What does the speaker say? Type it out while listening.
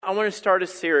I want to start a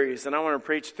series, and I want to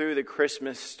preach through the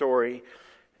Christmas story.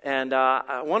 And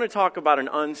I want to talk about an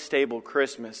unstable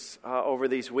Christmas over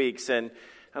these weeks. And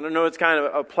I don't know, it's kind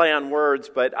of a play on words,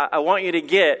 but I want you to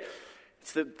get,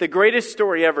 it's the greatest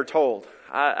story ever told.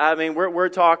 I mean, we're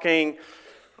talking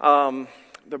the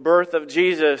birth of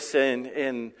Jesus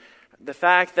and the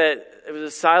fact that it was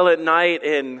a silent night,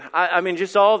 and I mean,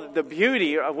 just all the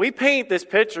beauty. We paint this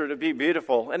picture to be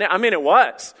beautiful, and I mean, it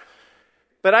was.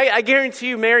 But I guarantee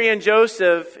you, Mary and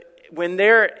Joseph, when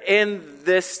they're in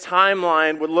this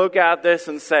timeline, would look at this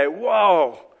and say,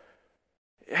 whoa,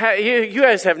 you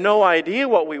guys have no idea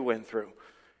what we went through.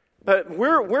 But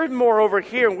we're more over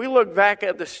here, and we look back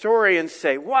at the story and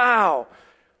say, wow,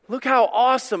 look how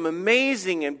awesome,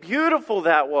 amazing, and beautiful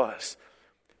that was.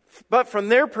 But from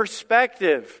their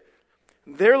perspective,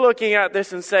 they're looking at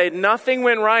this and say, nothing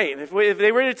went right. If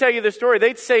they were to tell you the story,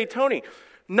 they'd say, Tony,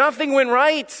 nothing went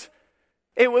right.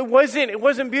 It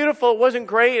wasn't beautiful. It wasn't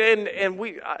great.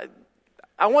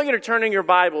 I want you to turn in your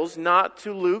Bibles, not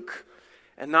to Luke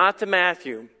and not to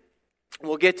Matthew.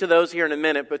 We'll get to those here in a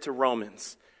minute, but to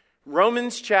Romans.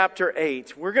 Romans chapter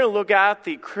 8. We're going to look at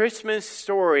the Christmas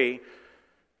story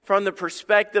from the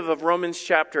perspective of Romans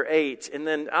chapter 8. And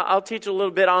then I'll teach a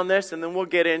little bit on this, and then we'll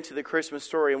get into the Christmas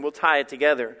story, and we'll tie it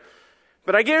together.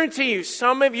 But I guarantee you,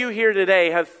 some of you here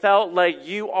today have felt like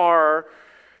you are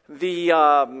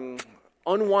the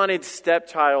unwanted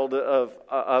stepchild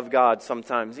of God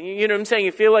sometimes. You know what I'm saying?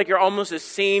 You feel like you're almost a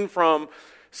scene from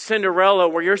Cinderella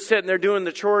where you're sitting there doing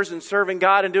the chores and serving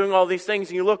God and doing all these things,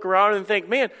 and you look around and think,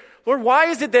 man, Lord, why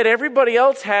is it that everybody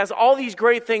else has all these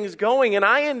great things going and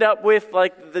I end up with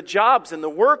like the jobs and the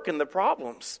work and the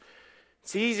problems?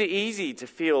 It's easy to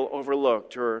feel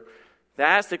overlooked, or to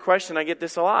ask the question. I get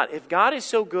this a lot. If God is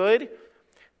so good,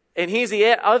 and He's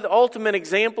the ultimate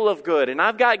example of good, and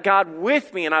I've got God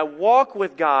with me and I walk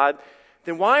with God,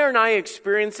 then why aren't I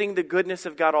experiencing the goodness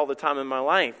of God all the time in my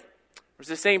life? It's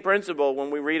the same principle when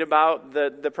we read about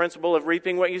the principle of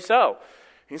reaping what you sow.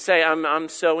 You say, I'm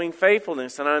sowing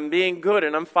faithfulness, and I'm being good,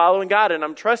 and I'm following God, and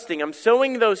I'm trusting. I'm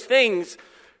sowing those things.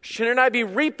 Shouldn't I be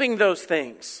reaping those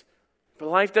things? But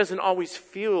life doesn't always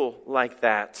feel like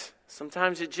that.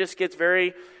 Sometimes it just gets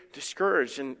very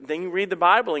discouraged. And then you read the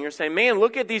Bible, and you're saying, man,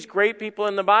 look at these great people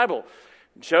in the Bible.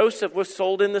 Joseph was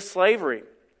sold into slavery.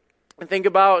 And think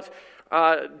about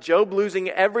Job losing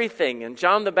everything, and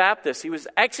John the Baptist, he was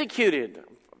executed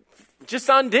just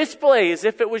on display as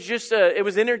if it was just it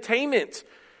was entertainment.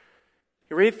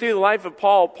 You read through the life of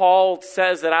Paul. Paul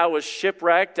says that I was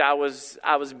shipwrecked, I was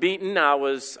beaten, I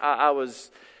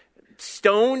was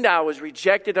stoned, I was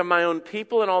rejected of my own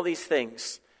people, and all these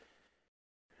things.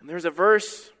 And there's a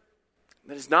verse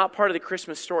that is not part of the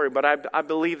Christmas story, but I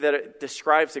believe that it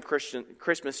describes the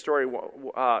Christmas story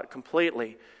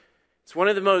completely. It's one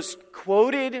of the most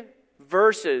quoted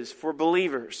verses for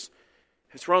believers.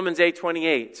 It's Romans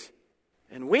 8:28.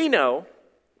 And we know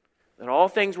that all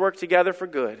things work together for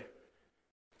good,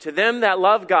 to them that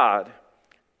love God,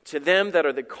 to them that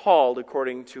are the called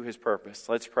according to His purpose.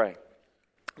 Let's pray.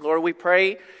 Lord, we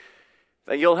pray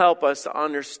that You'll help us to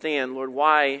understand, Lord,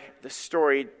 why the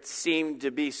story seemed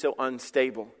to be so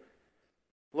unstable.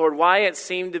 Lord, why it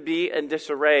seemed to be in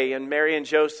disarray. And Mary and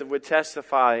Joseph would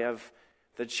testify of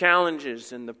the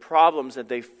challenges and the problems that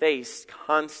they faced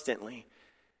constantly.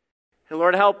 And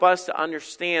Lord, help us to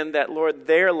understand that, Lord,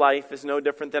 their life is no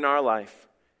different than our life.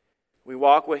 We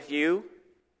walk with You.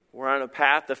 We're on a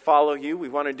path to follow You. We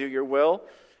want to do Your will.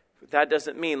 But that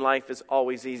doesn't mean life is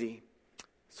always easy.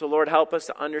 So, Lord, help us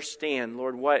to understand,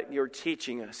 Lord, what You're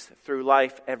teaching us through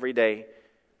life every day.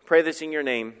 Pray this in Your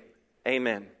name.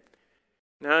 Amen.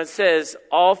 Now it says,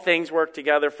 all things work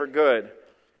together for good.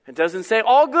 It doesn't say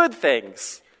all good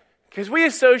things. Because we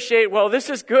associate, well, this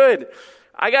is good.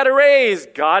 I got a raise.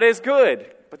 God is good.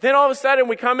 But then all of a sudden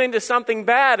we come into something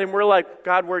bad and we're like,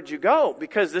 God, where'd You go?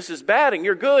 Because this is bad and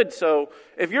You're good. So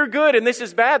if You're good and this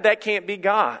is bad, that can't be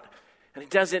God. And it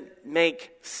doesn't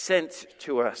make sense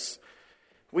to us.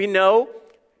 We know,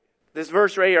 this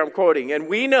verse right here I'm quoting, and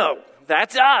we know,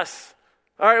 that's us.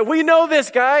 All right, we know this,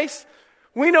 guys.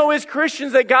 We know as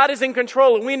Christians that God is in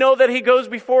control, and we know that He goes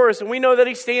before us, and we know that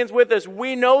He stands with us.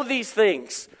 We know these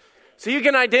things. So you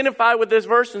can identify with this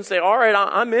verse and say, all right,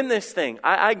 I'm in this thing.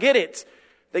 I get it,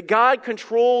 that God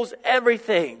controls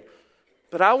everything.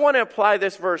 But I want to apply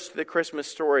this verse to the Christmas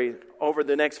story over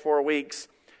the next 4 weeks.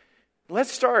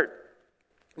 Let's start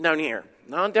down here.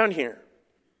 Not down here,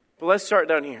 but let's start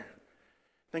down here.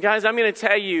 Now, guys, I'm going to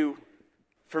tell you,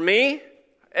 for me,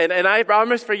 and I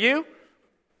promise for you,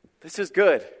 this is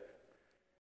good.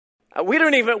 We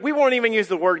won't even use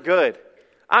the word good.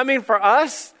 I mean, for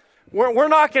us, We're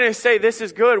not going to say this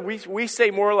is good. We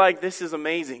say more like this is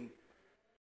amazing.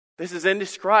 This is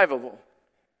indescribable.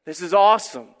 This is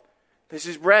awesome. This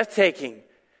is breathtaking.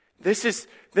 This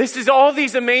is all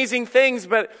these amazing things.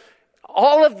 But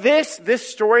all of this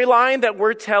storyline that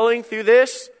we're telling through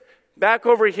this, back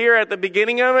over here at the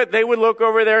beginning of it, they would look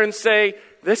over there and say,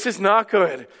 this is not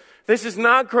good. This is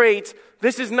not great.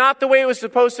 This is not the way it was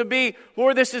supposed to be.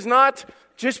 Lord, this is not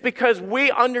just because we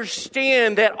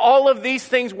understand that all of these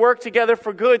things work together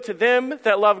for good to them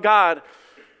that love God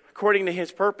according to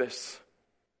His purpose.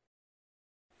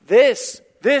 This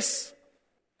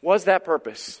was that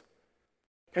purpose.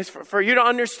 Because for you to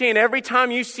understand, every time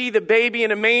you see the baby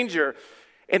in a manger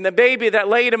and the baby that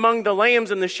laid among the lambs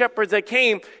and the shepherds that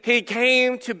came, He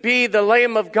came to be the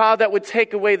Lamb of God that would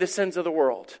take away the sins of the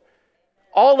world.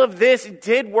 All of this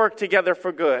did work together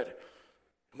for good.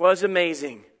 It was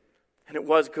amazing. And it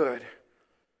was good.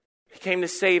 He came to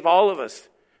save all of us.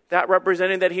 That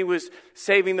represented that He was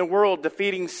saving the world,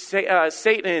 defeating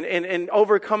Satan and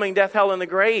overcoming death, hell, and the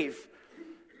grave.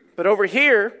 But over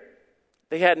here,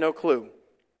 they had no clue.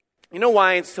 You know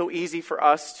why it's so easy for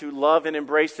us to love and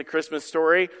embrace the Christmas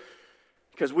story?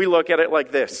 Because we look at it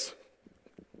like this.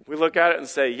 We look at it and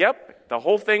say, yep, the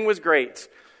whole thing was great.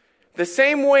 The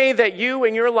same way that you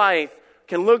in your life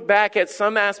can look back at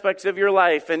some aspects of your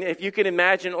life, and if you can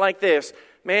imagine it like this,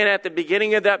 man, at the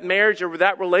beginning of that marriage or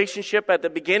that relationship, at the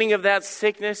beginning of that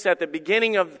sickness, at the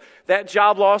beginning of that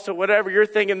job loss or whatever, you're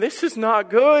thinking, this is not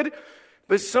good.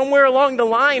 But somewhere along the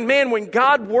line, man, when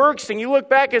God works and you look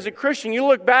back as a Christian, you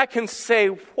look back and say,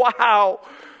 wow,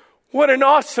 what an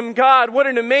awesome God, what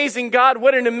an amazing God,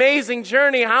 what an amazing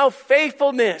journey, how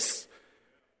faithfulness.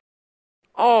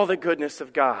 All the goodness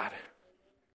of God.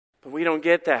 But we don't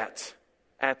get that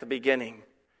at the beginning.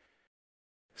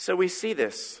 So we see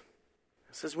this.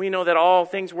 It says, we know that all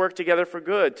things work together for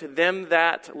good to them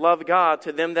that love God,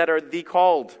 to them that are the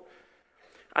called.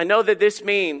 I know that this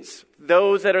means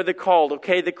those that are the called,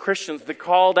 okay, the Christians, the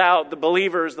called out, the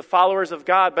believers, the followers of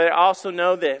God. But I also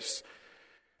know this,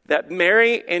 that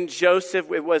Mary and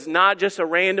Joseph, it was not just a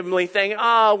randomly thing,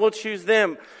 we'll choose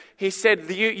them. He said,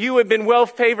 you have been well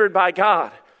favored by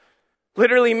God.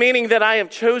 Literally meaning that I've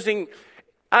chosen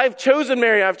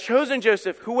Mary, I've chosen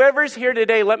Joseph. Whoever's here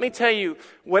today, let me tell you,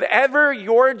 whatever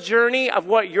your journey of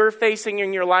what you're facing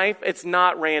in your life, it's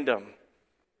not random.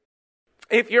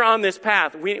 If you're on this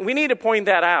path, we need to point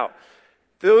that out.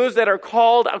 Those that are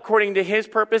called according to His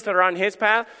purpose, that are on His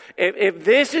path, if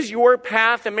this is your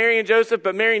path to Mary and Joseph,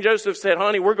 but Mary and Joseph said,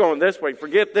 honey, we're going this way,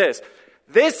 forget this.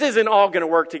 This isn't all going to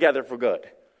work together for good.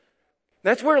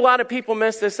 That's where a lot of people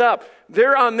mess this up.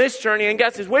 They're on this journey and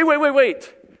God says,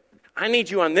 wait. I need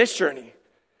you on this journey.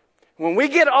 When we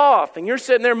get off and you're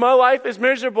sitting there, my life is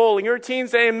miserable, and your team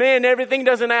saying, man, everything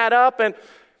doesn't add up, and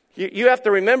you have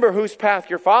to remember whose path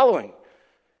you're following.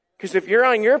 Because if you're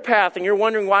on your path and you're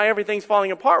wondering why everything's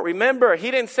falling apart, remember,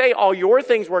 He didn't say all your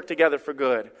things work together for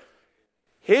good.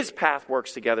 His path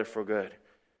works together for good,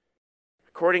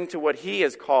 according to what He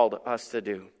has called us to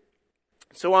do.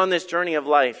 So on this journey of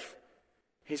life,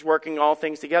 He's working all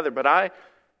things together, but I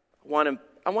want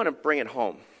to bring it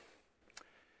home.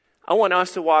 I want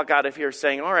us to walk out of here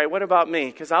saying, all right, what about me?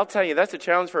 Because I'll tell you, that's a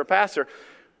challenge for a pastor.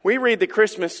 We read the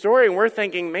Christmas story and we're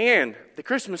thinking, man, the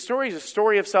Christmas story is a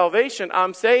story of salvation.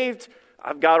 I'm saved.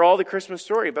 I've got all the Christmas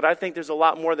story. But I think there's a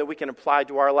lot more that we can apply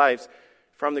to our lives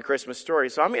from the Christmas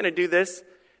story. So I'm going to do this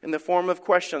in the form of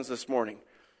questions this morning.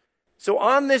 So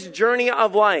on this journey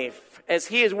of life, as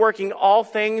He is working all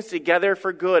things together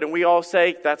for good, and we all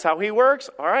say, that's how He works?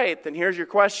 All right, then here's your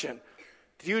question.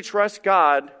 Do you trust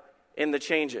God in the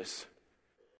changes?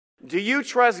 Do you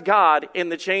trust God in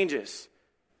the changes?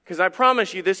 Because I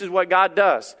promise you, this is what God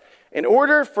does. In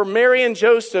order for Mary and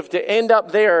Joseph to end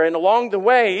up there, and along the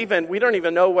way, we don't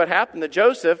even know what happened to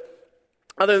Joseph,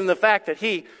 other than the fact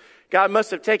that God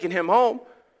must have taken him home.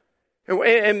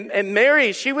 And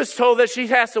Mary, she was told that she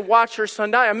has to watch her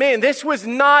son die. Man, this was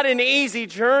not an easy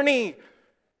journey.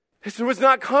 This was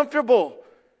not comfortable.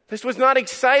 This was not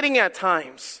exciting at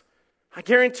times. I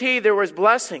guarantee there was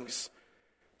blessings.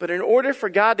 But in order for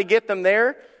God to get them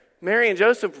there, Mary and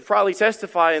Joseph would probably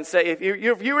testify and say, if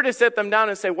you were to sit them down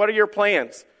and say, what are your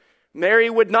plans? Mary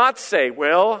would not say,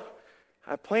 well,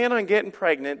 I plan on getting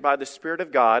pregnant by the Spirit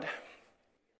of God.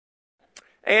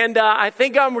 And I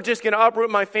think I'm just going to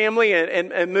uproot my family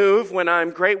and move when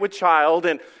I'm great with child.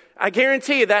 And I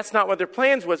guarantee you that's not what their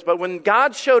plans was. But when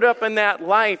God showed up in that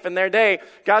life, in their day,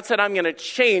 God said, I'm going to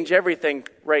change everything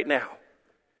right now.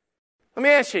 Let me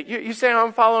ask you, you say,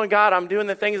 I'm following God, I'm doing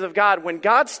the things of God. When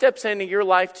God steps into your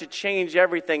life to change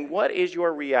everything, what is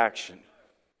your reaction?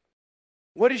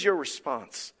 What is your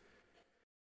response?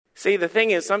 See, the thing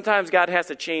is, sometimes God has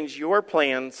to change your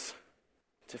plans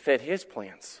to fit His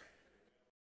plans.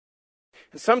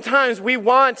 And sometimes we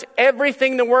want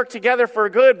everything to work together for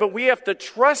good, but we have to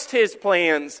trust His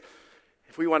plans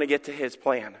if we want to get to His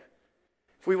plan,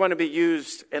 if we want to be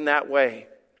used in that way.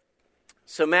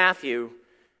 So Matthew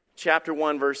chapter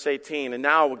 1, verse 18, and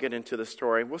now we'll get into the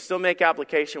story. We'll still make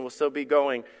application. We'll still be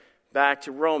going back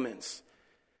to Romans.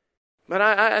 But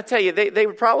I tell you, they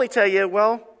would probably tell you,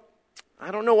 well, I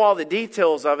don't know all the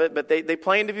details of it, but they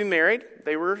planned to be married.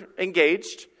 They were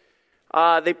engaged.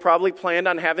 They probably planned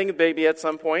on having a baby at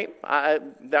some point.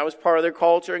 That was part of their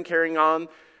culture and carrying on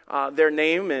their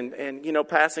name and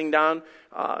passing down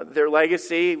their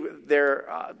legacy.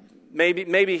 Their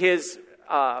maybe his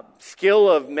skill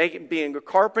of being a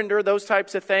carpenter, those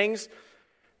types of things.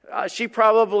 She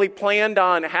probably planned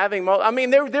on having.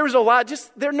 There was a lot.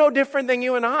 They're no different than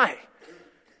you and I.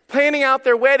 Planning out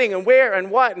their wedding and where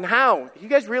and what and how. You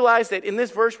guys realize that in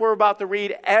this verse we're about to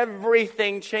read,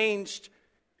 everything changed.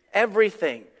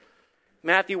 Everything.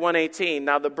 Matthew 1:18.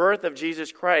 Now the birth of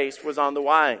Jesus Christ was on the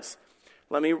wise.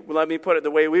 Let me put it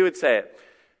the way we would say it.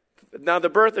 Now the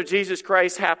birth of Jesus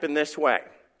Christ happened this way.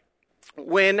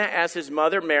 When, as his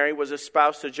mother Mary was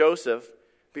espoused to Joseph,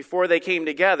 before they came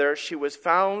together, she was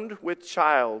found with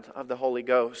child of the Holy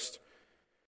Ghost.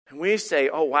 And we say,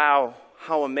 oh wow,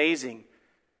 how amazing.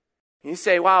 And you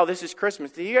say, wow, this is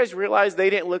Christmas. Do you guys realize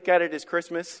they didn't look at it as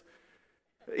Christmas?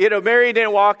 Mary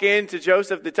didn't walk in to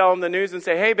Joseph to tell him the news and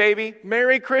say, hey, baby,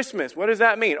 Merry Christmas. What does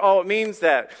that mean? Oh, it means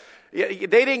that. They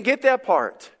didn't get that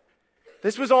part.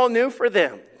 This was all new for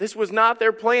them. This was not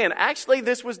their plan. Actually,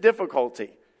 this was difficulty.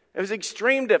 It was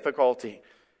extreme difficulty.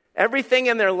 Everything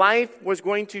in their life was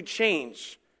going to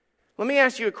change. Let me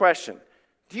ask you a question.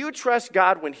 Do you trust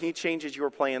God when He changes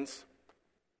your plans?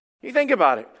 You think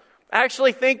about it.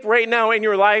 Actually think right now in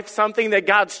your life something that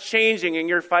God's changing and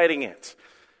you're fighting it.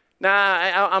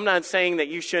 Now, I'm not saying that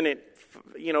you shouldn't,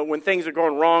 when things are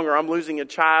going wrong or I'm losing a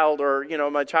child or,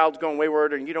 my child's going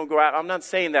wayward and you don't go out. I'm not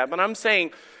saying that. But I'm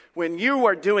saying when you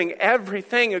are doing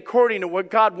everything according to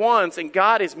what God wants and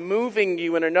God is moving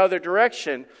you in another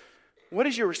direction, what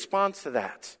is your response to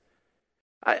that?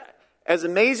 As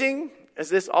amazing as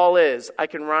this all is, I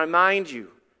can remind you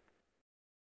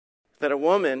that a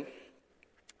woman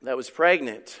that was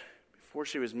pregnant before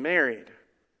she was married,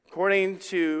 according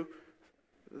to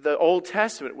the Old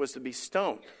Testament, was to be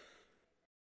stoned.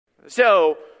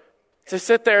 So, to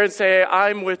sit there and say,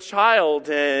 I'm with child,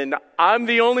 and I'm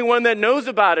the only one that knows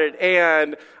about it,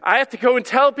 and I have to go and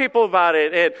tell people about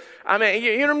it, and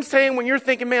you know what I'm saying? When you're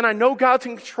thinking, man, I know God's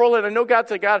in control, and I know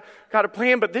God's got a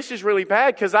plan, but this is really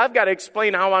bad, because I've got to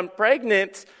explain how I'm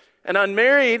pregnant and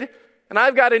unmarried, and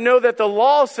I've got to know that the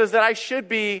law says that I should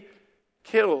be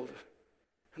killed.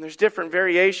 And there's different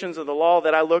variations of the law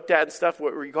that I looked at and stuff.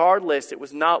 Regardless, it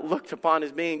was not looked upon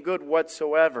as being good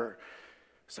whatsoever.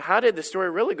 So how did the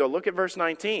story really go? Look at verse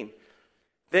 19.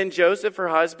 Then Joseph, her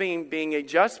husband, being a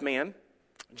just man,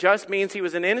 just means he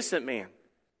was an innocent man.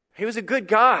 He was a good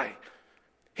guy.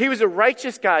 He was a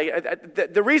righteous guy.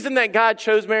 The reason that God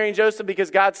chose Mary and Joseph, because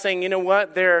God's saying, you know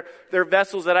what, they're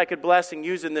vessels that I could bless and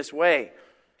use in this way.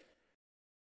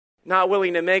 Not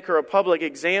willing to make her a public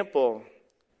example,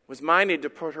 was minded to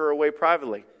put her away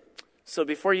privately. So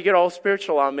before you get all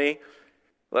spiritual on me,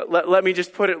 let me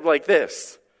just put it like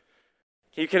this.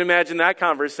 You can imagine that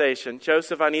conversation.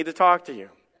 Joseph, I need to talk to you.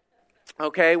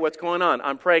 Okay, what's going on?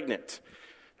 I'm pregnant.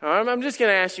 I'm just going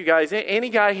to ask you guys, any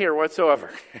guy here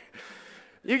whatsoever.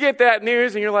 You get that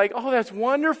news and you're like, oh, that's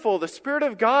wonderful. The Spirit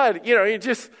of God,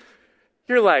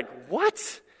 you're like,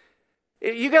 what?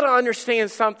 You got to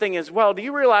understand something as well. Do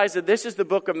you realize that this is the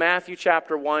book of Matthew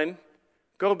chapter 1?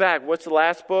 Go back. What's the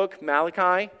last book?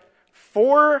 Malachi.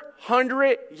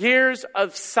 400 years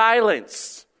of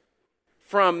silence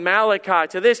from Malachi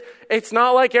to this. It's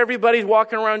not like everybody's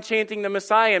walking around chanting the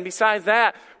Messiah. And besides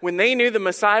that, when they knew the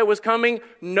Messiah was coming,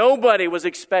 nobody was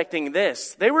expecting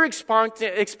this. They were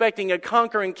expecting a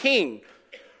conquering king.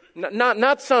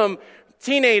 Not some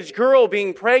teenage girl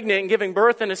being pregnant and giving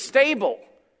birth in a stable.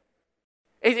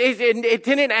 It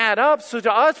didn't add up. So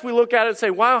to us, we look at it and say,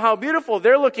 wow, how beautiful.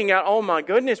 They're looking at, oh my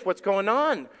goodness, what's going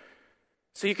on?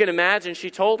 So you can imagine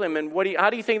she told him, and how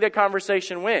do you think that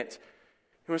conversation went?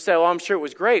 You would say, well, I'm sure it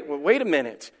was great. Well, wait a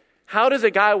minute. How does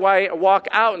a guy walk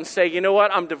out and say, you know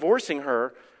what, I'm divorcing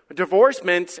her? A divorce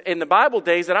meant in the Bible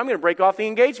days that I'm going to break off the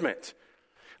engagement.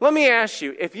 Let me ask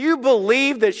you, if you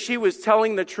believe that she was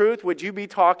telling the truth, would you be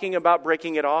talking about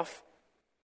breaking it off?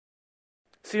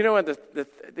 So you know what,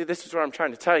 this is what I'm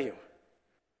trying to tell you.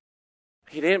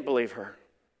 He didn't believe her.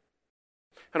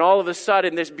 And all of a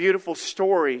sudden, this beautiful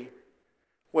story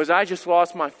was, I just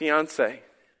lost my fiance.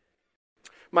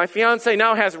 My fiance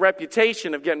now has a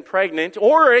reputation of getting pregnant,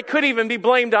 or it could even be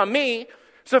blamed on me.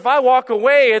 So if I walk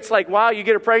away, it's like, wow, you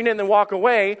get her pregnant and then walk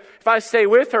away. If I stay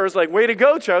with her, it's like, way to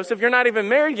go, Joseph. You're not even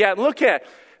married yet. Look at,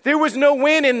 there was no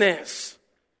win in this.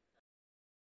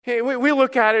 Hey, we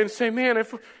look at it and say, man,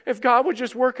 if God would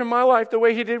just work in my life the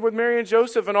way he did with Mary and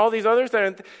Joseph and all these others,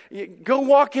 then go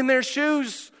walk in their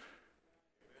shoes.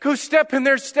 Go step in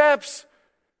their steps.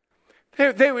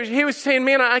 He was saying,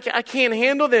 man, I can't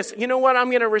handle this. You know what?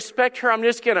 I'm going to respect her. I'm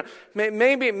just going to,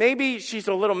 maybe she's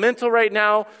a little mental right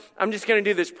now. I'm just going to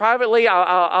do this privately.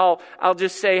 I'll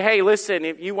just say, hey, listen,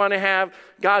 if you want to have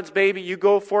God's baby, you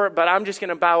go for it. But I'm just going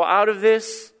to bow out of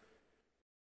this.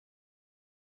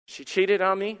 She cheated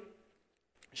on me.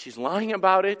 She's lying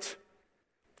about it.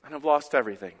 And I've lost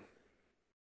everything.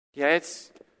 Yeah, it's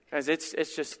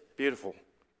just beautiful.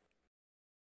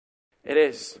 It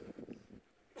is.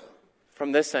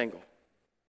 From this angle.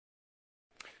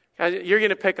 You're going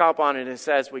to pick up on it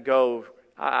as we go.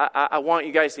 I want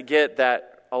you guys to get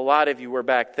that a lot of you were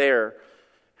back there.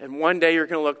 And one day you're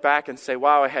going to look back and say,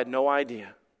 wow, I had no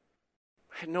idea.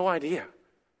 I had no idea.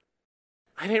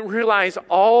 I didn't realize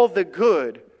all the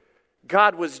good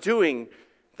God was doing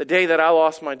the day that I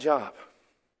lost my job.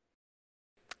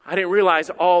 I didn't realize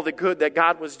all the good that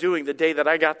God was doing the day that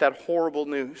I got that horrible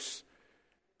news.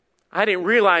 I didn't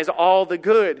realize all the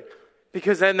good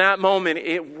because in that moment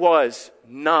it was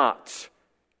not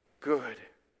good.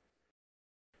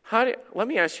 Let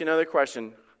me ask you another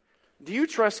question. Do you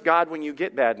trust God when you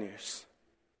get bad news?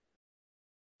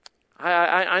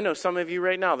 I know some of you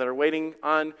right now that are waiting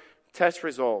on test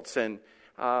results. And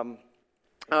I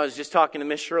was just talking to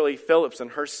Miss Shirley Phillips,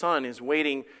 and her son is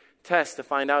waiting tests to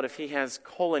find out if he has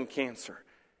colon cancer.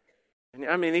 And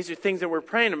I mean, these are things that we're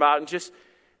praying about. And just,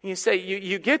 you say,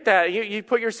 you get that. You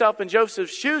put yourself in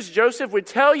Joseph's shoes. Joseph would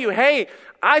tell you, hey,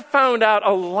 I found out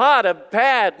a lot of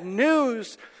bad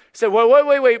news. He said, well,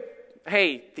 wait.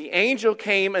 Hey, the angel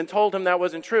came and told him that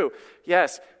wasn't true.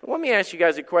 Yes. But let me ask you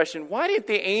guys a question. Why didn't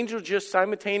the angel just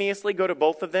simultaneously go to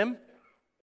both of them?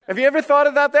 Have you ever thought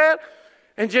about that?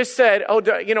 And just said, I've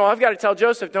got to tell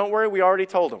Joseph, don't worry, we already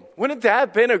told him. Wouldn't that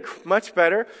have been much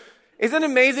better? Isn't it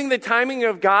amazing the timing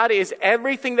of God is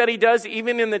everything that he does,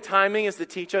 even in the timing, is to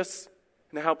teach us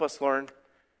and to help us learn?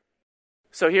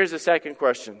 So here's the second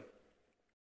question.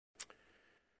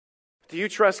 Do you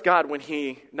trust God when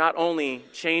he not only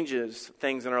changes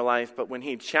things in our life, but when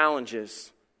he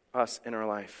challenges us in our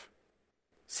life?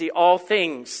 See, all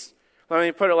things, let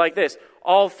me put it like this,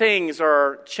 all things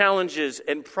are challenges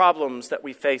and problems that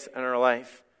we face in our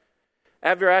life.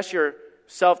 Have you ever asked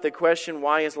yourself the question,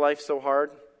 why is life so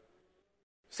hard?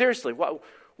 Seriously,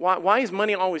 why is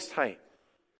money always tight?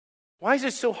 Why is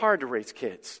it so hard to raise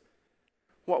kids?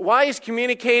 Why is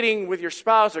communicating with your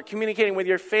spouse or communicating with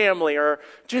your family or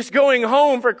just going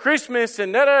home for Christmas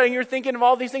and you're thinking of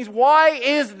all these things? Why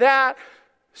is that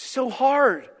so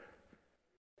hard?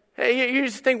 Hey, you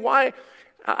just think, why?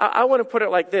 I want to put it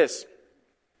like this.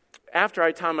 After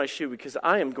I tie my shoe, because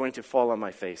I am going to fall on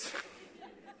my face.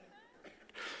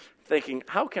 Thinking,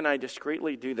 how can I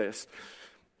discreetly do this?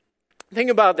 Think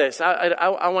about this.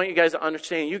 I want you guys to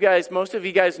understand. You guys, most of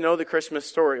you guys know the Christmas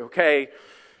story, okay?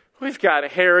 We've got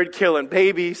Herod killing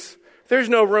babies. There's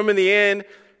no room in the inn.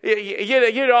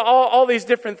 All these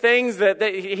different things that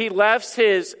he left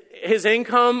his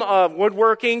income of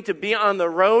woodworking to be on the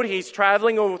road. He's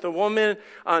traveling with a woman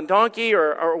on donkey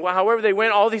or however they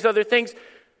went, all these other things.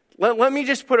 Let me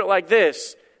just put it like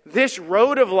this. This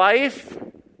road of life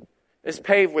is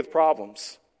paved with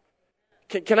problems.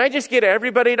 Can I just get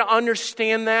everybody to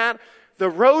understand that? The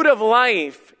road of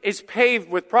life is paved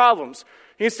with problems.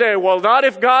 You say, well, not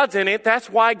if God's in it. That's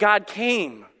why God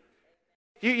came.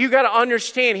 You got to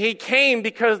understand, he came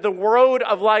because the road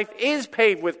of life is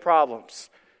paved with problems.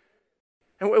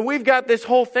 And we've got this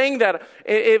whole thing that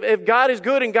if God is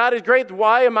good and God is great,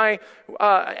 why am I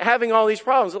having all these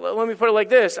problems? Let me put it like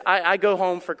this. I go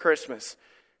home for Christmas.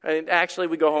 And actually,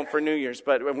 we go home for New Year's.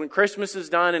 But when Christmas is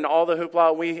done and all the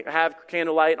hoopla, we have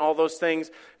candlelight and all those things,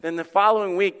 then the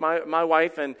following week, my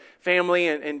wife and family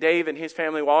and Dave and his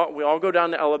family, we all go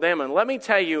down to Alabama. And let me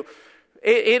tell you,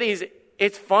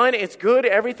 it's fun, it's good,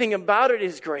 everything about it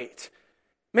is great.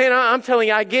 Man, I'm telling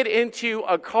you, I get into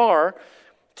a car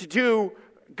to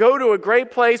go to a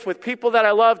great place with people that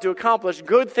I love to accomplish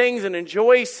good things and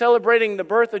enjoy celebrating the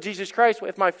birth of Jesus Christ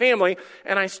with my family.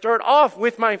 And I start off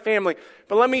with my family.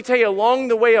 But let me tell you, along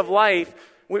the way of life,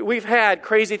 we've had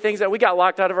crazy things that we got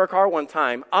locked out of our car one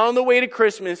time. On the way to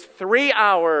Christmas, 3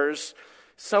 hours,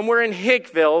 somewhere in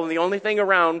Hickville, and the only thing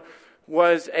around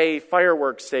was a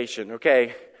fireworks station,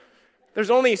 okay? There's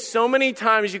only so many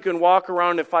times you can walk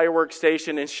around a fireworks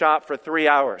station and shop for 3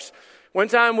 hours. One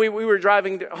time we were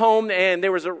driving home and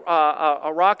there was a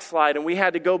rock slide and we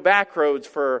had to go back roads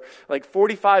for like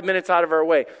 45 minutes out of our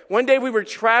way. One day we were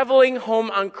traveling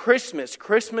home on Christmas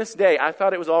Day. I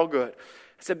thought it was all good.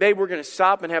 I said, babe, we're going to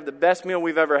stop and have the best meal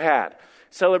we've ever had.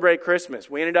 Celebrate Christmas.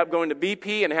 We ended up going to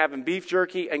BP and having beef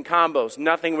jerky and combos.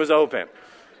 Nothing was open.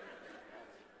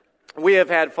 We have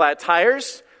had flat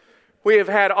tires. We have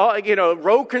had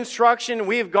road construction.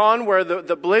 We have gone where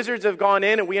the blizzards have gone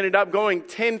in and we ended up going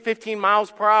 10, 15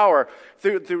 miles per hour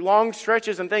through long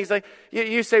stretches and things like that.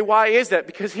 You say, why is that?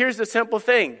 Because here's the simple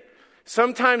thing.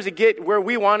 Sometimes to get where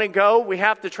we want to go, we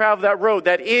have to travel that road.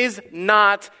 That is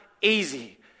not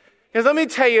easy. Because let me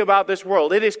tell you about this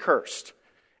world. It is cursed.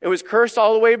 It was cursed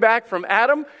all the way back from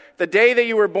Adam, the day that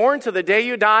you were born to the day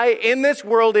you die. In this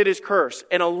world, it is cursed.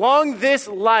 And along this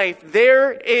life,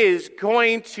 there is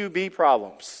going to be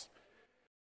problems.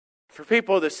 For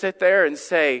people to sit there and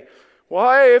say,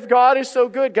 why, if God is so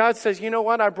good? God says, you know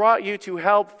what? I brought you to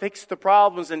help fix the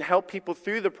problems and help people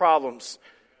through the problems.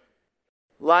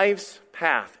 Life's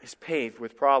path is paved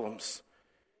with problems.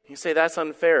 You say, that's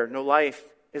unfair. No, life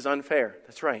is unfair.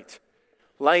 That's right.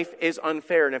 Life is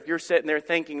unfair. And if you're sitting there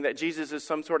thinking that Jesus is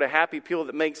some sort of happy pill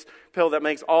that makes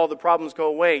all the problems go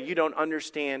away, you don't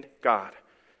understand God.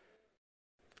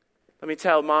 Let me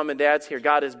tell mom and dads here,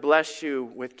 God has blessed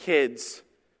you with kids.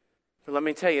 But let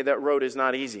me tell you, that road is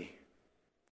not easy.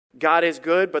 God is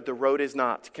good, but the road is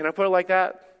not. Can I put it like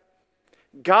that?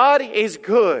 God is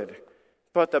good,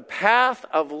 but the path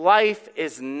of life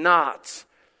is not.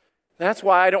 That's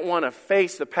why I don't want to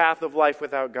face the path of life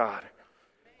without God.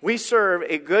 We serve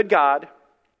a good God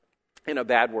in a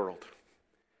bad world.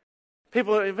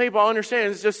 People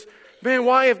understand, it's just, man,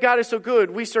 why if God is so good?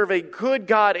 We serve a good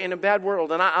God in a bad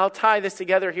world. And I'll tie this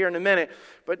together here in a minute.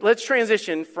 But let's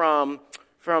transition from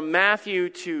Matthew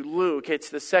to Luke. It's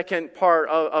the second part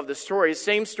of the story.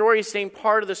 Same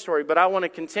part of the story, but I want to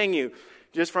continue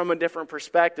just from a different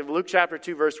perspective. Luke chapter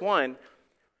 2, verse 1.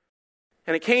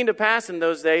 And it came to pass in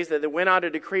those days that there went out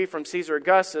a decree from Caesar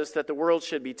Augustus that the world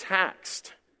should be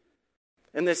taxed.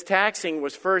 And this taxing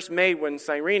was first made when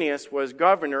Cyrenius was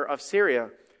governor of Syria.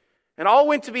 And all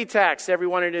went to be taxed,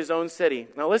 everyone in his own city.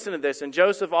 Now listen to this. And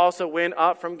Joseph also went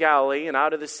up from Galilee and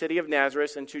out of the city of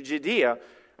Nazareth into Judea,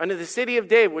 unto the city of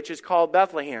David, which is called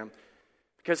Bethlehem,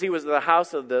 because he was the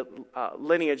house of the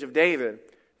lineage of David,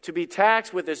 to be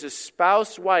taxed with his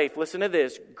espoused wife. Listen to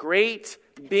this.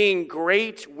 Being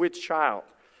great with child.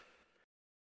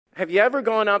 Have you ever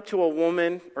gone up to a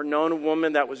woman or known a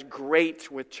woman that was great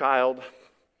with child?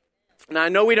 Now, I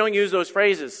know we don't use those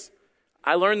phrases.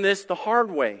 I learned this the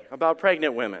hard way about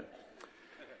pregnant women.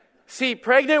 See,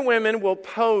 pregnant women will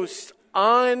post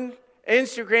on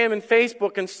Instagram and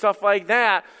Facebook and stuff like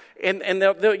that, and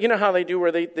they'll you know how they do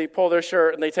where they pull their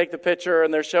shirt and they take the picture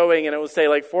and they're showing, and it will say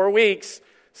like 4 weeks,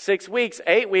 6 weeks,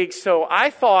 8 weeks. So I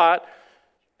thought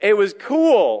it was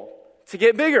cool to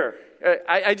get bigger.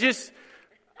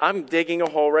 I'm digging a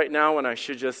hole right now and I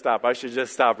should just stop. I should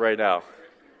just stop right now.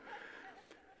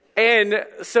 And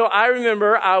so I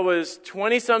remember I was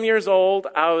 20-some years old.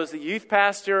 I was the youth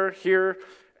pastor here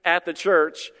at the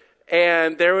church.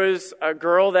 And there was a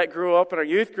girl that grew up in our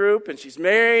youth group, and she's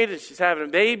married, and she's having a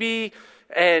baby,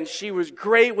 and she was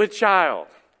great with child.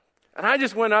 And I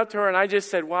just went up to her and I just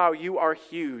said, wow, you are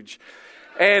huge.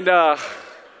 And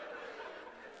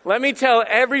let me tell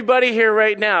everybody here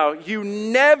right now, you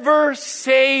never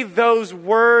say those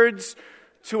words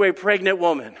to a pregnant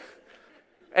woman.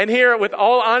 And here, with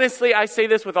all honesty, I say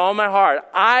this with all my heart.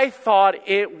 I thought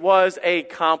it was a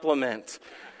compliment.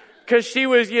 Because she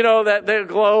was, that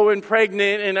glow and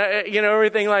pregnant and,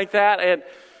 everything like that. And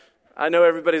I know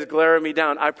everybody's glaring me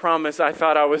down. I promise I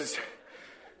thought I was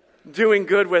doing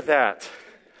good with that.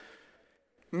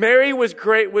 Mary was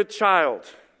great with child.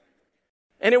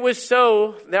 And it was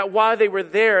so that while they were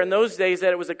there in those days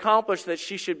that it was accomplished that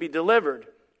she should be delivered.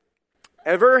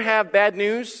 Ever have bad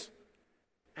news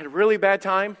at a really bad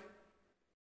time?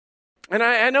 And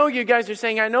I know you guys are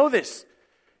saying, I know this.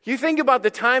 You think about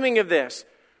the timing of this.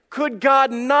 Could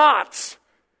God not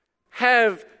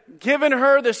have given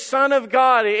her the Son of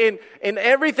God in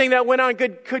everything that went on?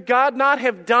 Could God not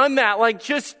have done that like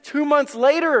just 2 months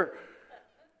later?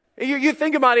 You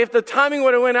think about it, if the timing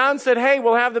would have went out and said, hey,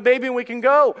 we'll have the baby and we can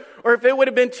go. Or if it would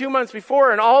have been 2 months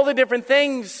before and all the different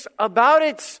things about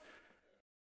it.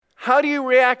 How do you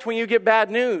react when you get bad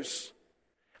news?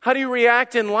 How do you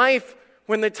react in life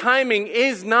when the timing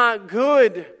is not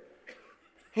good?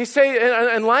 He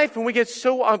say in life when we get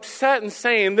so upset and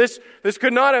saying this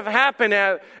could not have happened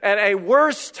at a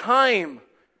worse time.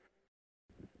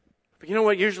 But you know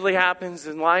what usually happens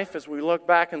in life is we look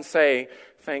back and say,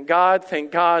 thank God,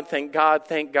 thank God, thank God,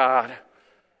 thank God.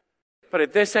 But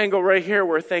at this angle right here,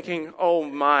 we're thinking, oh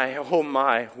my,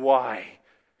 why?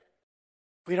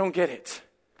 We don't get it.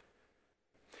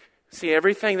 See,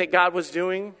 everything that God was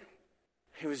doing,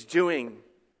 He was doing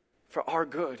for our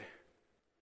good.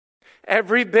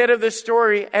 Every bit of the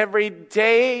story, every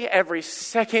day, every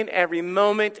second, every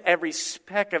moment, every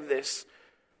speck of this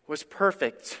was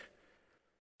perfect.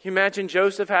 Can you imagine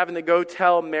Joseph having to go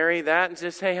tell Mary that and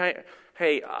just say,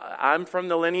 hey, I'm from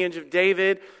the lineage of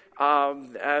David.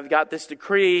 I've got this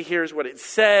decree. Here's what it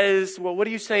says. Well, what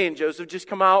are you saying, Joseph? Just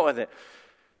come out with it.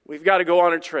 We've got to go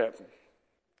on a trip.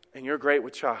 And you're great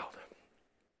with child.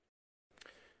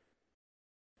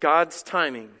 God's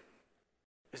timing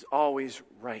is always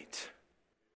right.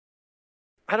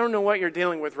 I don't know what you're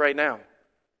dealing with right now.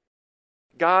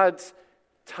 God's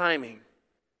timing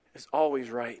is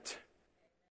always right.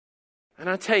 And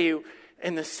I tell you,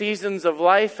 in the seasons of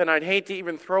life, and I'd hate to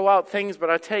even throw out things, but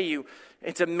I tell you,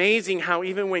 it's amazing how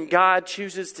even when God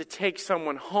chooses to take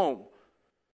someone home,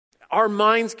 our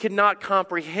minds cannot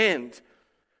comprehend.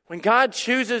 When God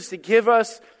chooses to give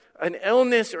us an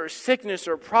illness or a sickness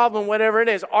or a problem, whatever it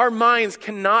is, our minds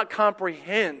cannot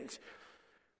comprehend.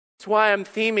 That's why I'm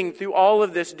theming through all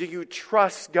of this, do you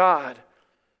trust God?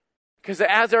 Because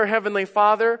as our Heavenly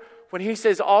Father, when He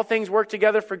says all things work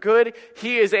together for good,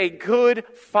 He is a good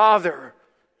Father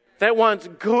that wants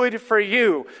good for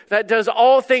you, that does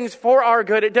all things for our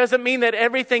good. It doesn't mean that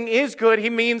everything is good. He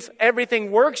means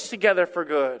everything works together for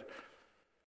good.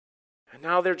 And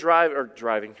now they're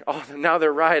now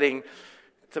they're riding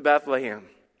to Bethlehem.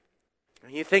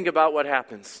 And you think about what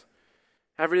happens.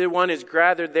 Everyone is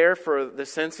gathered there for the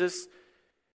census.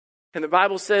 And the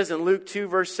Bible says in Luke 2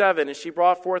 verse 7, and she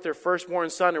brought forth her firstborn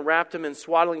son and wrapped him in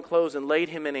swaddling clothes and laid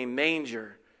him in a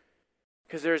manger,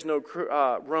 because there's no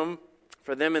room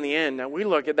for them in the inn. Now we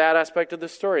look at that aspect of the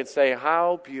story and say,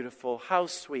 how beautiful, how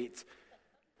sweet.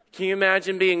 Can you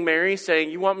imagine being Mary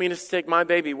saying, you want me to stick my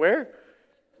baby where?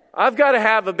 I've got to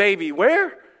have a baby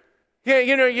where?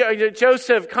 Yeah,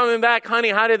 Joseph coming back, honey,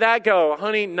 how did that go?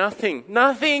 Honey, nothing.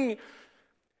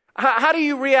 How do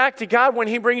you react to God when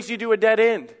He brings you to a dead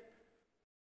end?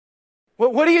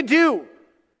 What do you do?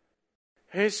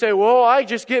 And you say, well, I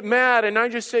just get mad and I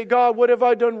just say, God, what have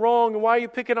I done wrong? And why are you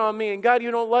picking on me? And God,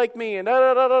 you don't like me. And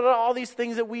all these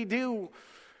things that we do.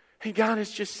 And God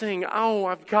is just saying, oh,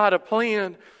 I've got a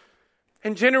plan.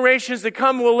 And generations to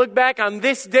come will look back on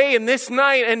this day and this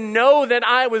night and know that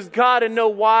I was God and know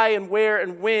why and where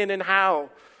and when and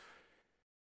how.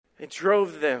 It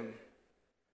drove them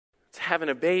to having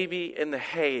a baby in the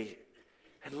hay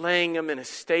and laying him in a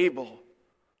stable.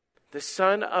 The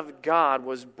Son of God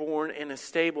was born in a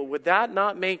stable. Would that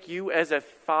not make you as a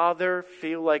father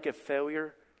feel like a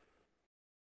failure?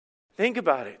 Think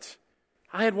about it.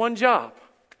 I had one job.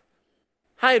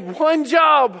 I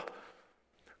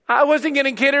wasn't going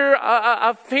to get her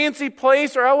a fancy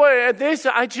place or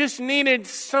I just needed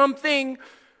something.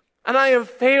 And I have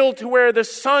failed to where the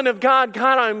Son of God,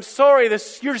 I'm sorry.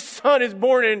 Your son is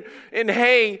born in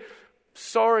hay.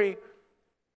 Sorry.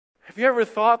 Have you ever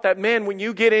thought that, man, when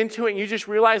you get into it and you just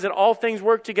realize that all things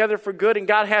work together for good and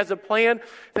God has a plan,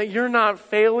 that you're not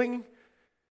failing?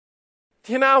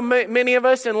 Do you know how many of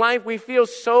us in life, we feel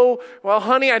so, well,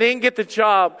 honey, I didn't get the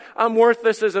job. I'm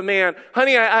worthless as a man.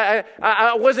 Honey,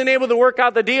 I wasn't able to work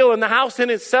out the deal and the house in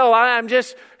itself.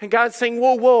 And God's saying,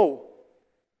 whoa.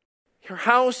 Your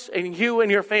house and you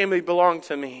and your family belong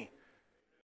to me.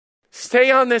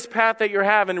 Stay on this path that you're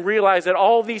having and realize that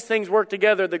all these things work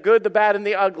together. The good, the bad, and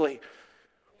the ugly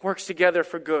works together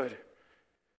for good.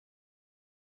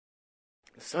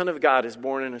 The Son of God is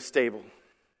born in a stable.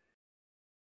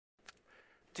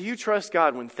 Do you trust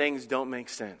God when things don't make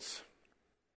sense?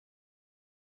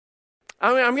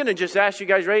 I'm going to just ask you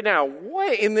guys right now,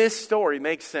 what in this story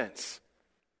makes sense?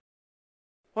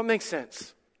 What makes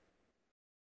sense?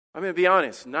 I'm going to be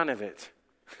honest, none of it.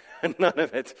 None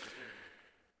of it.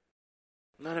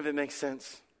 None of it makes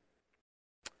sense.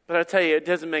 But I tell you, it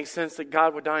doesn't make sense that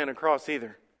God would die on a cross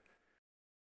either.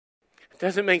 It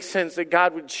doesn't make sense that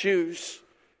God would choose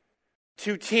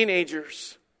two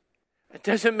teenagers. It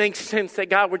doesn't make sense that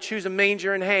God would choose a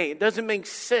manger and hay. It doesn't make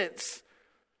sense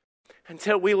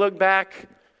until we look back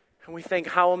and we think,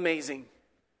 how amazing.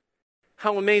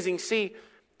 How amazing. See,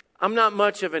 I'm not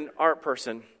much of an art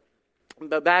person.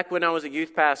 But back when I was a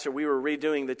youth pastor, we were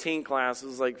redoing the teen class. It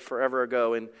was like forever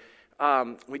ago. And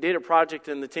we did a project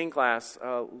in the teen class.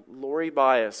 Lori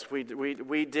Bias, we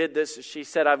did this. She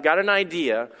said, I've got an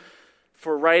idea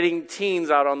for writing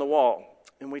teens out on the wall.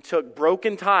 and we took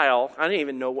broken tile. I didn't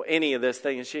even know any of this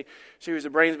thing. And she was the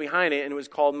brains behind it, and it was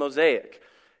called Mosaic.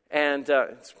 And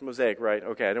it's Mosaic, right?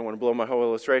 Okay, I don't want to blow my whole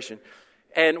illustration.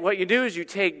 And what you do is you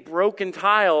take broken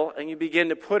tile and you begin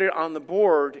to put it on the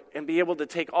board and be able to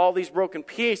take all these broken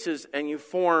pieces and you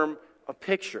form a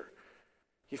picture.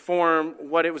 You form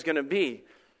what it was going to be.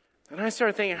 And I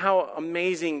started thinking how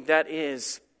amazing that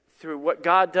is through what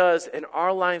God does in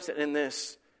our lives and in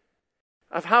this.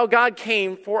 Of how God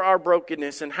came for our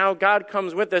brokenness and how God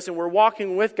comes with us and we're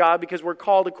walking with God because we're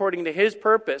called according to His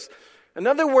purpose.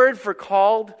 Another word for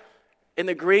called in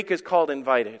the Greek is called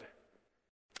invited.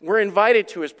 We're invited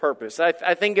to His purpose.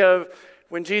 I think of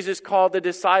when Jesus called the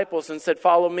disciples and said,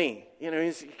 "Follow me." You know,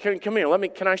 He's, come here,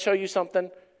 can I show you something?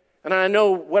 And I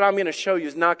know what I'm going to show you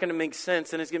is not going to make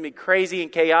sense and it's going to be crazy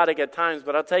and chaotic at times,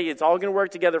 but I'll tell you, it's all going to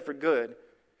work together for good.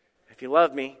 If you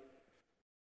love me,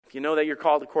 if you know that you're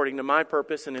called according to my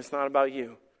purpose and it's not about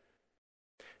you.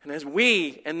 And as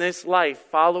we in this life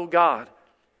follow God,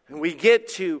 and we get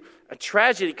to a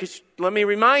tragedy, because let me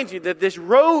remind you that this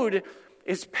road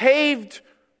is paved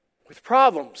with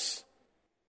problems.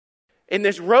 And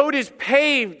this road is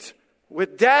paved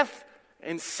with death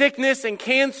and sickness and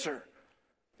cancer.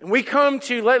 And we come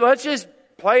to, let's just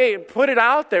put it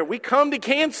out there. We come to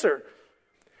cancer.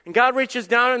 And God reaches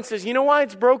down and says, you know why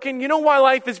it's broken? You know why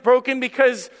life is broken?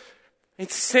 Because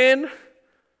it's sin.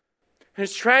 And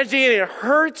it's tragedy and it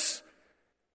hurts.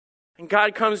 And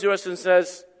God comes to us and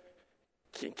says,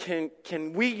 can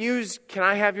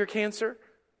I have your cancer?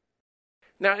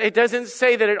 Now, it doesn't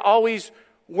say that it always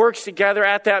works together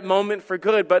at that moment for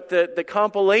good, but the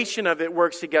compilation of it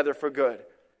works together for good.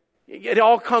 It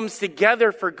all comes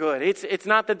together for good. It's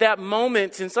not that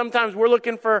moment, and sometimes we're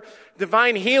looking for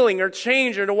divine healing or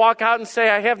change or to walk out and say,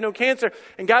 I have no cancer.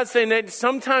 And God's saying that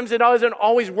sometimes it doesn't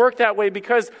always work that way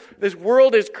because this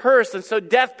world is cursed, and so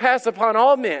death passed upon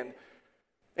all men.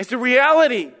 It's a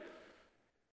reality.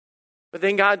 But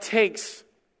then God takes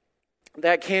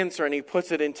that cancer and He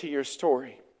puts it into your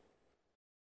story.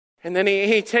 And then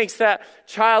he takes that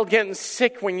child getting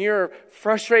sick when you're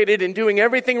frustrated and doing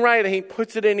everything right, and He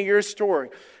puts it into your story.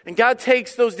 And God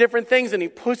takes those different things and He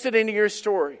puts it into your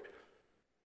story.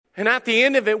 And at the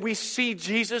end of it, we see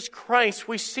Jesus Christ.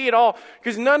 We see it all.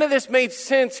 Because none of this made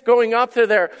sense going up to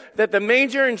there. That the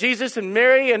manger and Jesus and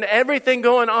Mary and everything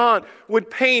going on would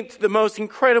paint the most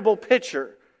incredible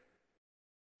picture.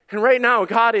 And right now,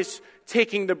 God is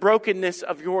taking the brokenness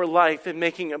of your life and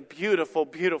making a beautiful,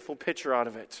 beautiful picture out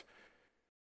of it.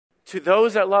 To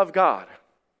those that love God,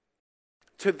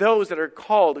 to those that are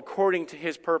called according to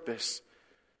His purpose.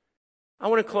 I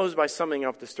want to close by summing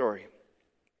up the story.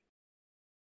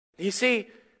 You see,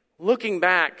 looking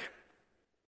back,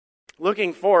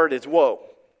 looking forward is whoa.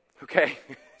 Okay?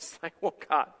 It's like, well,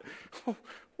 God,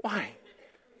 why?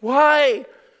 Why?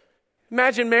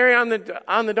 Imagine Mary on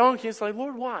the donkey. It's like,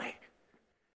 Lord, why?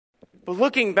 But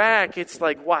looking back, it's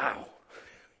like, wow.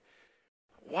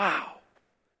 Wow.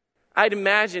 I'd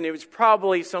imagine it was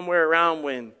probably somewhere around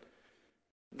when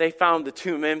they found the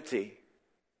tomb empty.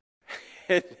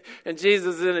 and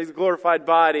Jesus in His glorified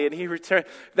body and He returned.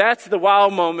 That's the wow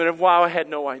moment of, wow, I had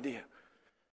no idea.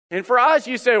 And for us,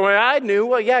 you say, well, I knew.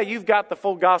 Well, yeah, you've got the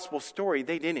full gospel story.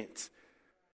 They didn't.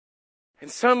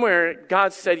 And somewhere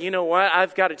God said, you know what?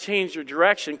 I've got to change your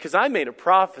direction because I made a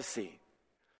prophecy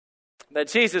that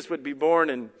Jesus would be born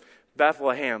in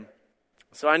Bethlehem.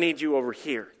 So I need you over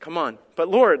here. Come on. But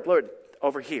Lord,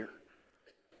 over here.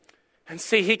 And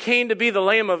see, He came to be the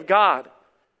Lamb of God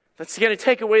that's going to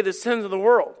take away the sins of the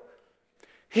world.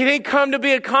 He didn't come to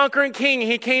be a conquering king.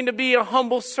 He came to be a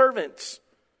humble servant.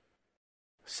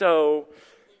 So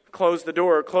close the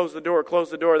door, close the door,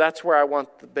 close the door. That's where I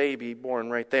want the baby born,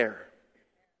 right there.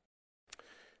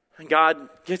 And God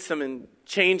gets them and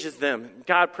changes them.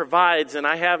 God provides, and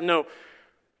I have no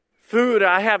food,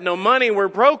 I have no money, we're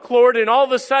broke, Lord. And all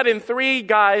of a sudden, 3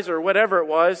 guys, or whatever it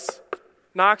was,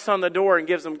 knocks on the door and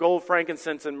gives them gold,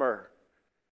 frankincense, and myrrh.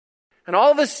 And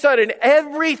all of a sudden,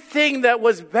 everything that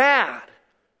was bad,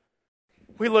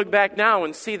 we look back now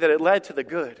and see that it led to the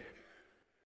good.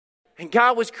 And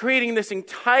God was creating this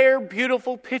entire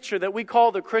beautiful picture that we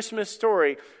call the Christmas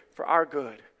story for our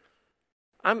good.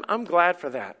 I'm glad for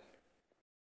that.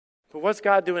 But what's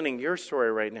God doing in your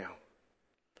story right now?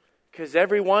 Because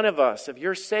every one of us, if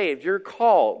you're saved, you're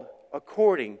called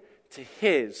according to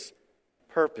His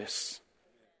purpose.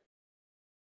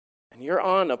 And you're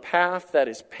on a path that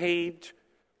is paved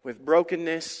with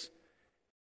brokenness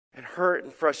and hurt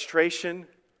and frustration.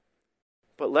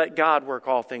 But let God work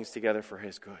all things together for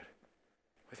His good.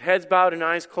 With heads bowed and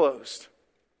eyes closed.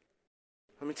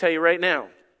 Let me tell you right now,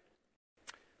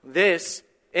 this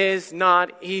is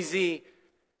not easy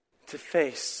to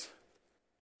face.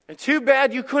 And too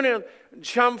bad you couldn't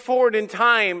jump forward in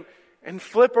time and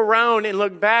flip around and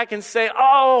look back and say,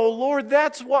 oh, Lord,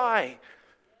 that's why.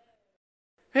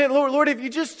 Hey, Lord, if you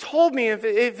just told me, if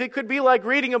it could be like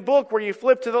reading a book where you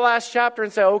flip to the last chapter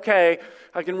and say, okay,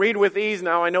 I can read with ease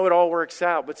now, I know it all works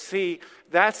out. But see,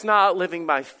 that's not living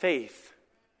by faith.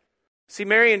 See,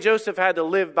 Mary and Joseph had to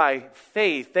live by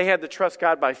faith. They had to trust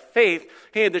God by faith.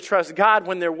 He had to trust God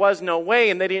when there was no way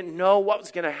and they didn't know what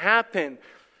was going to happen.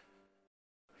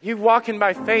 You walking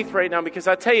by faith right now, because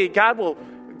I tell you, God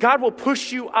will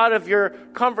push you out of your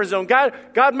comfort zone. God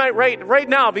might right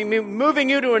now be moving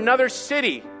you to another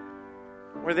city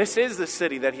where this is the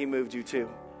city that He moved you to.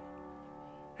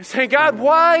 And saying, God,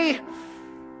 why?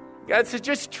 God said,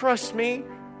 just trust me.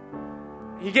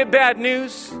 You get bad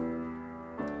news.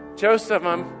 Joseph,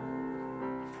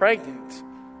 I'm pregnant.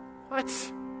 What?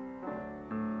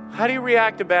 How do you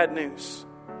react to bad news?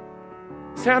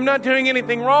 Say, I'm not doing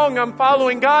anything wrong. I'm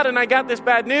following God and I got this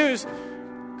bad news.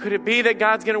 Could it be that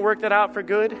God's going to work that out for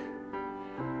good?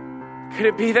 Could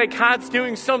it be that God's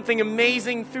doing something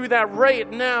amazing through that right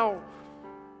now?